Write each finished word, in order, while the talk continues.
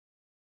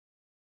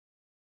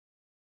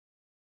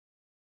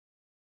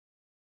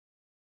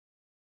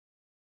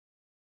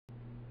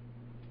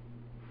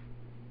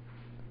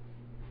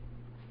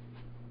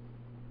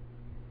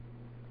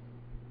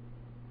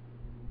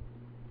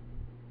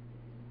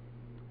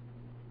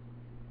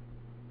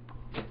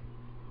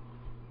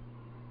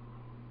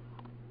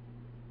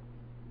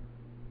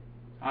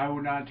I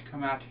will not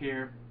come out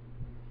here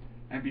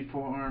and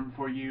perform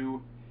for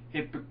you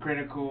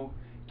hypocritical,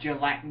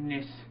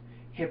 gelatinous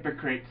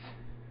hypocrites.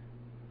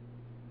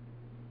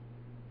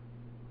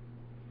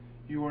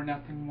 You are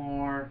nothing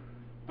more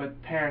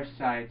but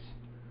parasites.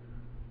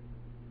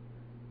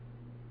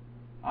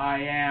 I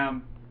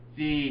am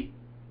the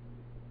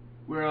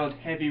World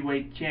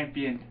Heavyweight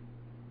Champion.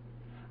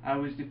 I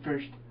was the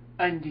first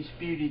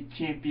undisputed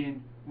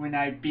champion when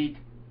I beat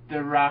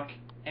The Rock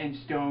and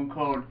Stone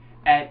Cold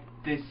at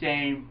the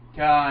same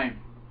time.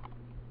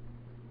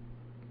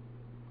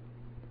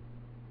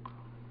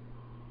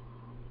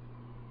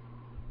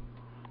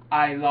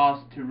 I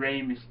lost to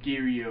Rey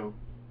Mysterio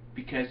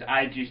because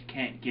I just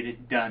can't get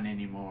it done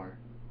anymore.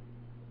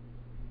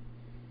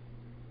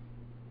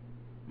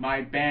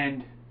 My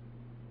band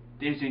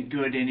isn't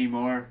good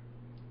anymore.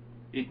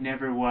 It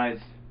never was.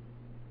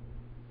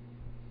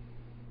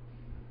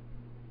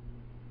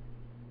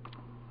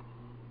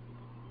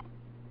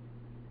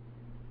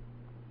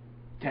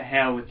 To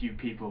hell with you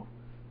people.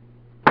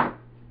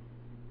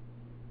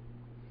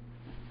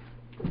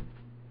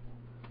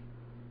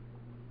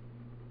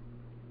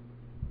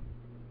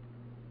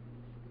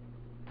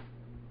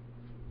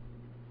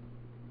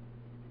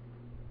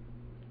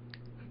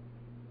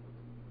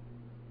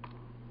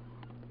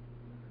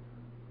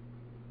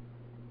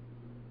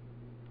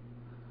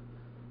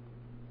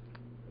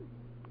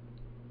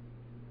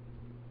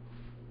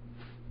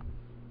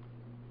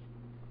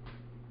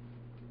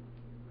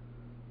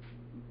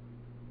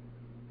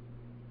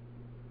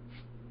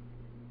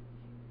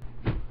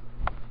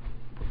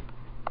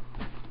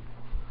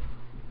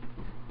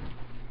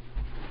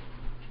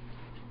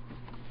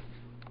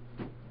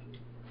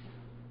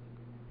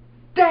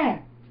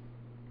 Dad!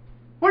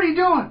 What are you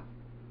doing?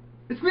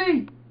 It's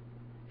me,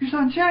 your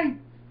son Shane.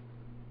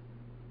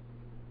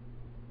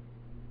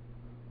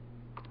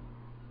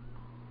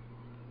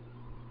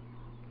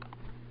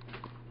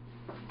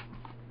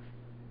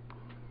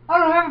 I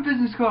don't have a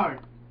business card.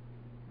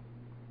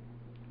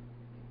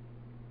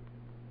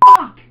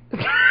 Fuck!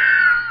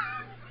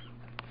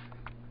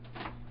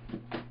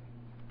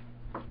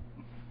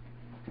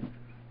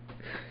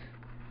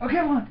 Okay,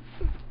 come on.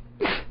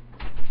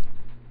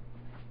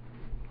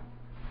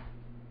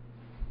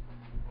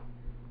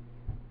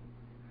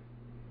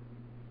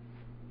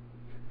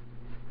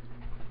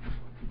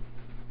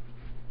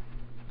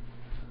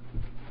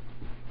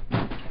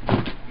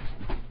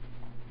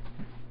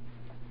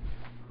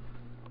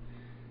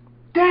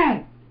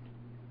 Dad!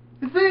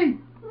 It's me!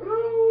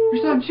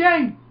 Your son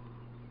Shane!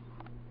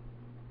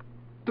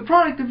 The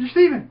product of your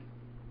Steven!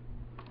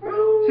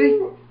 See?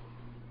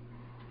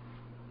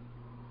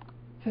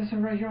 It says so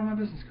right here on my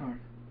business card.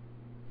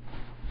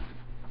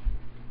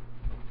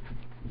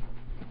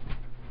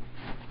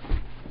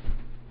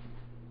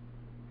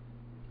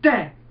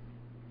 Dad!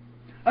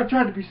 I've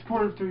tried to be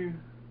supportive through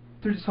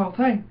this whole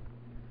thing.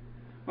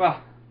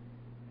 Well,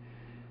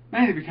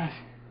 mainly because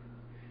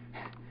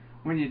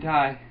when you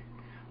die,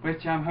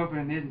 which I'm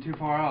hoping isn't too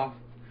far off,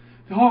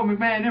 the whole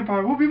McMahon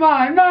Empire will be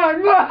mine!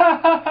 Mine!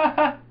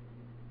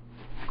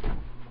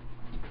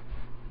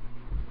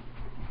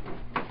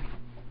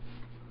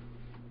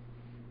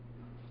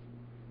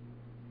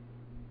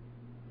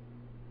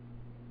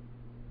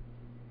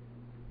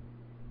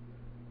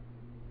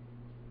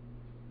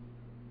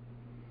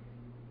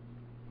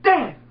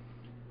 Dad!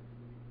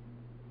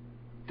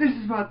 This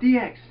is about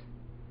DX.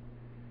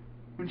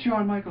 When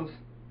Shawn Michaels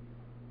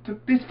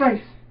took this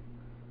face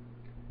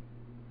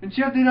and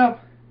shoved it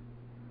up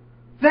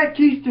that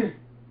keister.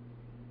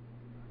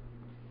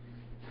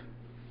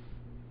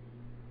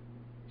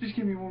 Just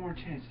give me one more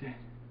chance, Dad.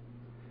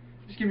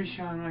 Just give me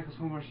Shawn Michaels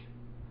one more chance.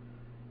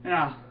 And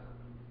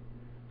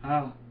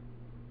I'll...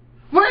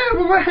 Wham!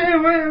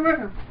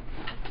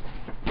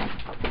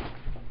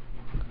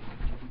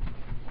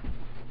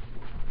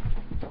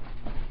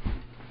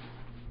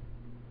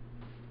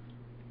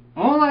 I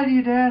won't lie to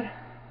you, Dad.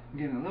 I'm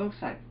getting a little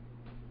excited.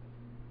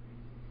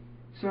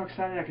 So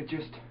excited I could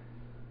just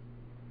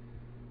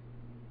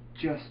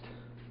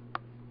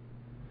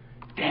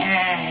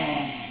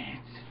dance.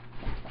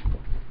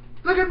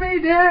 Look at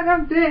me, Dad.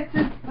 I'm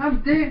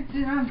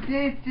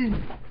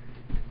dancing.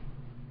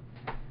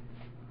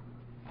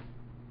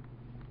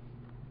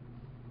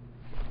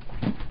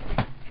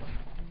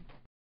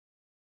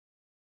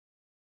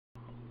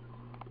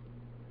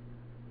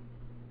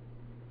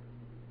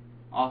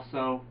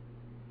 Also,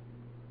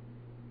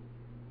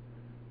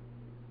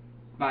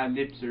 my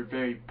lips are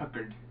very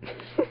puckered.